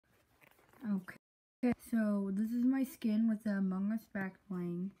Okay, so this is my skin with the Among Us back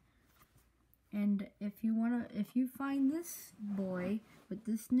bling. And if you find this boy with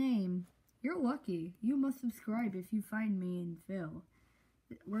this name, you're lucky. You must subscribe if you find me and Phil.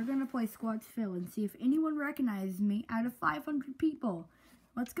 We're gonna play Squats Phil and see if anyone recognizes me out of 500 people.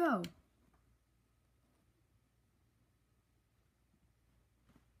 Let's go.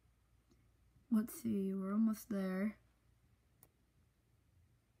 Let's see, we're almost there.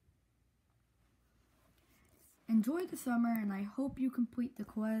 Enjoy the summer, and I hope you complete the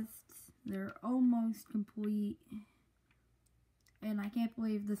quests. They're almost complete. And I can't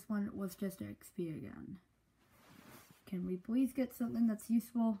believe this one was just XP again. Can we please get something that's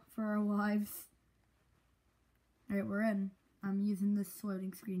useful for our lives? Alright, we're in. I'm using this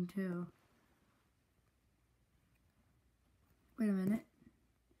loading screen too. Wait a minute.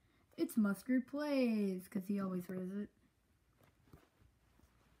 It's Musker Plays, because he always wears it.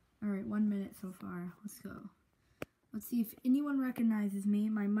 Alright, 1 minute so far. Let's go. Let's see if anyone recognizes me.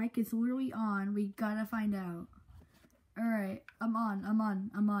 My mic is literally on. We gotta find out. Alright, I'm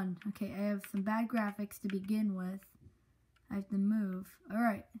on. Okay, I have some bad graphics to begin with. I have to move.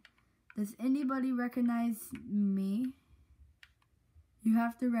 Alright. Does anybody recognize me? You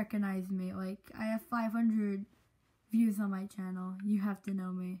have to recognize me. Like, I have 500 views on my channel. You have to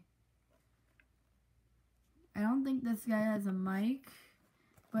know me. I don't think this guy has a mic,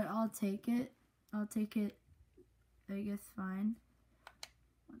 but I'll take it. I guess fine.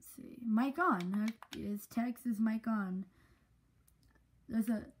 Let's see. Mic on. His text is mic on.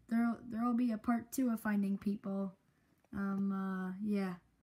 There'll be a part 2 of finding people. Yeah.